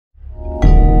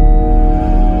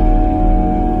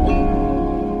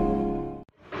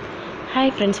Hi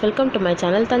friends, welcome to my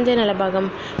channel Thanjai Nalabagam.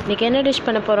 இன்னைக்கு என்ன dish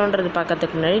பண்ண போறோம்ன்றது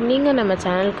பார்க்கிறதுக்கு முன்னாடி நீங்க நம்ம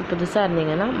சேனலுக்கு புதுசா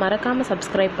இருந்தீங்கன்னா மறக்காம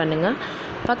Subscribe பண்ணுங்க.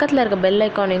 பக்கத்துல இருக்க பெல்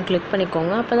ஐகானையும் கிளிக்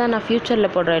பண்ணிக்கோங்க. அப்பதான் நான் ஃபியூச்சர்ல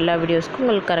போடுற எல்லா வீடியோஸ்க்கும்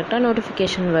உங்களுக்கு கரெக்ட்டா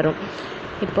நோட்டிஃபிகேஷன் வரும்.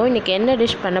 இப்போ இன்னைக்கு என்ன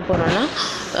டிஷ் பண்ண போறோம்னா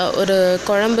ஒரு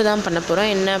குழம்பு தான் பண்ண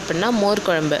போறோம். என்ன அப்படினா மோர்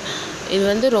குழம்பு. இது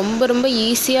வந்து ரொம்ப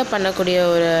ஈஸியா பண்ணக்கூடிய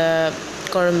ஒரு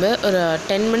குழம்பு. ஒரு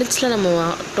 10 மினிட்ஸ்ல நம்ம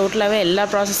டோட்டலாவே எல்லா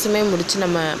ப்ராசஸுமே முடிச்சு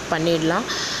நம்ம பண்ணிடலாம்.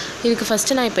 இதுக்கு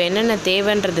ஃபர்ஸ்ட் நான் இப்போ என்னென்ன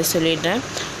தேவைன்றதை சொல்லிடுறேன்.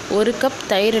 1 கப்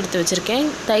தயிர் எடுத்து வச்சுருக்கேன்.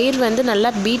 தயிர் வந்து நல்லா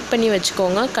பீட் பண்ணி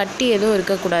வச்சுக்கோங்க. கட்டி எதுவும்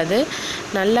இருக்கக்கூடாது.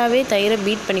 நல்லாவே தயிரை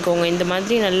பீட் பண்ணிக்கோங்க. இந்த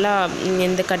மாதிரி நல்லா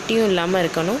எந்த கட்டியும் இல்லாமல்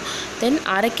இருக்கணும். தென்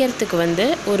அரைக்கிறதுக்கு வந்து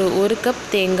ஒரு கப்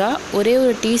தேங்காய், ஒரே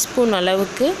ஒரு டீஸ்பூன்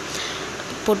அளவுக்கு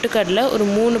பொட்டுக்கடலை, ஒரு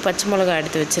 3 பச்சை மிளகாய்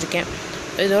எடுத்து வச்சுருக்கேன்.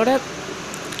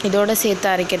 இதோட சேர்த்து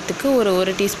அரைக்கிறதுக்கு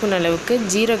ஒரு டீஸ்பூன் அளவுக்கு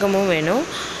ஜீரகமும் வேணும்.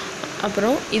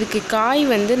 அப்புறம் இதுக்கு காய்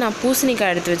வந்து நான்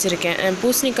பூசணிக்காய் எடுத்து வச்சுருக்கேன்.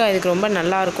 பூசணிக்காய் இதுக்கு ரொம்ப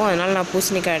நல்லாயிருக்கும், அதனால் நான்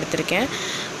பூசணிக்காய் எடுத்திருக்கேன்.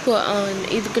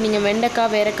 இதுக்கு நீங்கள்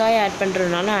வெண்டைக்காய் வேறு காய் ஆட்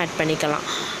பண்ணுறதுனாலும் ஆட் பண்ணிக்கலாம்.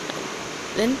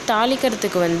 தென்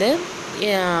தாளிக்கிறதுக்கு வந்து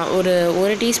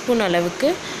ஒரு டீஸ்பூன்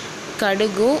அளவுக்கு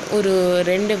கடுகும், ஒரு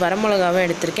 2 வரமிளகாவும்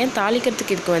எடுத்திருக்கேன்.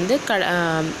 தாளிக்கிறதுக்கு இதுக்கு வந்து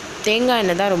தேங்காய்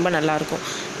எண்ணெய் தான் ரொம்ப நல்லாயிருக்கும்.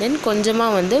 தென்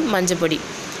கொஞ்சமாக வந்து மஞ்சப்பொடி.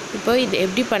 இப்போ இது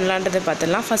எப்படி பண்ணலான்றதை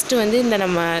பார்த்துடலாம். ஃபஸ்ட்டு வந்து இந்த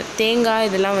நம்ம தேங்காய்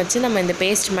இதெல்லாம் வச்சு நம்ம இந்த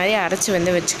பேஸ்ட் மாதிரி அரைச்சி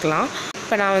வந்து வச்சுக்கலாம்.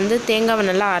 இப்போ நான் வந்து தேங்காவை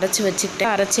நல்லா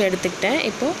அரைச்சி எடுத்துக்கிட்டேன்.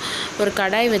 இப்போது ஒரு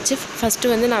கடாய் வச்சு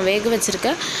ஃபஸ்ட்டு வந்து நான் வேக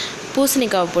வச்சுருக்க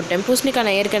பூசணிக்காவை போட்டேன். பூசணிக்காய்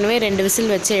நான் ஏற்கனவே 2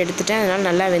 விசில் வச்சு எடுத்துட்டேன். அதனால்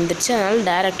நல்லா வெந்துடுச்சு. அதனால்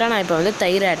டேரெக்டாக நான் இப்போ வந்து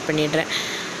தயிர் ஆட் பண்ணிடுறேன்.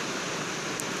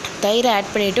 தயிரை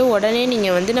ஆட் பண்ணிவிட்டு உடனே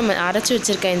நீங்கள் வந்து நம்ம அரைச்சி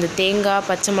வச்சுருக்க இந்த தேங்காய்,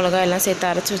 பச்சை மிளகாய் எல்லாம் சேர்த்து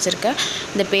அரைச்சி வச்சுருக்க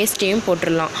இந்த பேஸ்ட்டையும்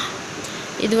போட்டுடலாம்.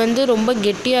 இது வந்து ரொம்ப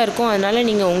கெட்டியாக இருக்கும், அதனால்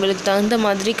நீங்கள் உங்களுக்கு தகுந்த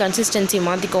மாதிரி கன்சிஸ்டன்சி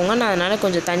மாற்றிக்கோங்க. நான் அதனால்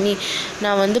கொஞ்சம் தண்ணி,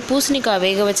 நான் வந்து பூசணிக்காய்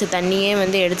வேக வச்ச தண்ணியே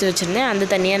வந்து எடுத்து வச்சுருந்தேன். அந்த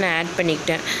தண்ணியை நான் ஆட்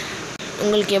பண்ணிக்கிட்டேன்.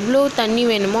 உங்களுக்கு எவ்வளோ தண்ணி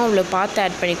வேணுமோ அவ்வளோ பார்த்து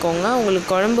ஆட் பண்ணிக்கோங்க. உங்களுக்கு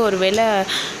குழம்பு ஒரு வேளை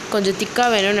கொஞ்சம் திக்காக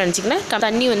வேணும்னு நினச்சிங்கன்னா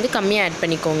தண்ணி வந்து கம்மியாக ஆட்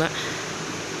பண்ணிக்கோங்க.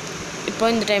 இப்போ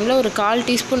இந்த டைமில் ஒரு 1/4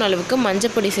 டீஸ்பூன் அளவுக்கு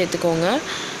மஞ்சப்பொடி சேர்த்துக்கோங்க.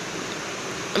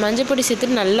 மஞ்சப்பொடி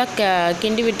சேர்த்துட்டு நல்லா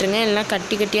கிண்டி விட்டுருங்க. இல்லைனா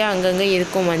கட்டியாக அங்கங்கே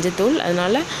இருக்கும் மஞ்சத்தூள்,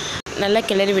 அதனால் நல்லா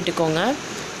கிளறி விட்டுக்கோங்க.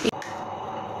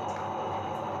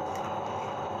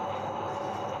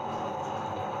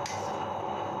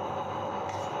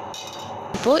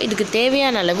 இப்போது இதுக்கு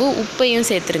தேவையான அளவு உப்பையும்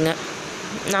சேர்த்துருங்க.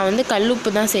 நான் வந்து கல்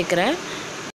உப்பு தான் சேர்க்குறேன்.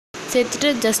 சேர்த்துட்டு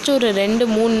ஜஸ்ட் ஒரு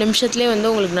 2-3 நிமிஷத்துலேயே வந்து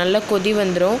உங்களுக்கு நல்லா கொதி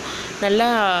வந்துடும். நல்லா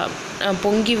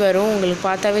பொங்கி வரும். உங்களுக்கு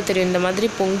பார்த்தாவே தெரியும், இந்த மாதிரி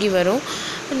பொங்கி வரும்.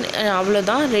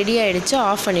 அவ்வளோதான், ரெடி ஆகிடுச்சு.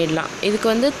 ஆஃப் பண்ணிடலாம். இதுக்கு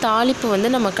வந்து தாளிப்பு வந்து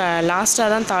நம்ம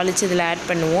லாஸ்ட்டாக தான் தாளித்து இதில் ஆட்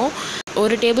பண்ணுவோம்.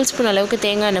 1 டேபிள் ஸ்பூன் அளவுக்கு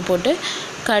தேங்காய் எண்ணெய் போட்டு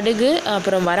கடுகு,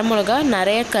 அப்புறம் வரமிளகா,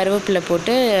 நிறைய கருவேப்பிலை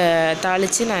போட்டு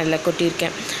தாளித்து நான் இதில்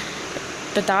கொட்டியிருக்கேன்.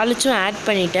 இப்போ தாளிச்சும் ஆட்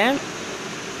பண்ணிட்டேன்.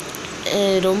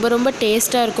 ரொம்ப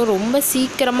டேஸ்ட்டாக இருக்கும். ரொம்ப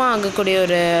சீக்கிரமாக ஆகக்கூடிய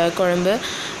ஒரு குழம்பு.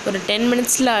 ஒரு 10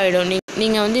 மினிட்ஸில் ஆகிடும்.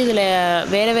 நீங்கள் வந்து இதில்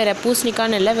வேறு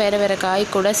பூசணிக்கான்னு இல்லை, வேறு காய்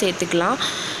கூட சேர்த்துக்கலாம்.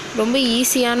 ரொம்ப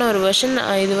ஈஸியான ஒரு வெர்ஷன்.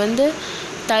 இது வந்து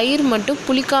தயிர் மட்டும்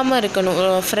புளிக்காமல் இருக்கணும்.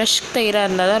 ஃப்ரெஷ் தயிராக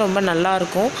இருந்தால் தான் ரொம்ப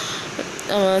நல்லாயிருக்கும்.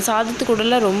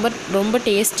 சாதத்துக்கூடலாம் ரொம்ப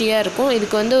டேஸ்டியாக இருக்கும்.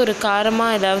 இதுக்கு வந்து ஒரு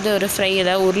காரமாக ஏதாவது ஒரு ஃப்ரை,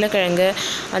 ஏதாவது உருளைக்கிழங்கு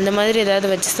அந்த மாதிரி ஏதாவது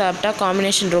வச்சு சாப்பிட்டா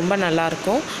காம்பினேஷன் ரொம்ப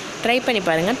நல்லாயிருக்கும். ட்ரை பண்ணி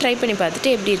பாருங்கள். ட்ரை பண்ணி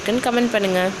பார்த்துட்டு எப்படி இருக்குன்னு கமெண்ட்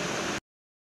பண்ணுங்கள்.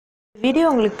 வீடியோ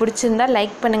உங்களுக்கு பிடிச்சிருந்தா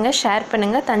லைக் பண்ணுங்கள், ஷேர்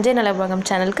பண்ணுங்கள். தஞ்சை நலபாகம்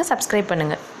சேனலுக்கு சப்ஸ்கிரைப்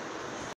பண்ணுங்கள்.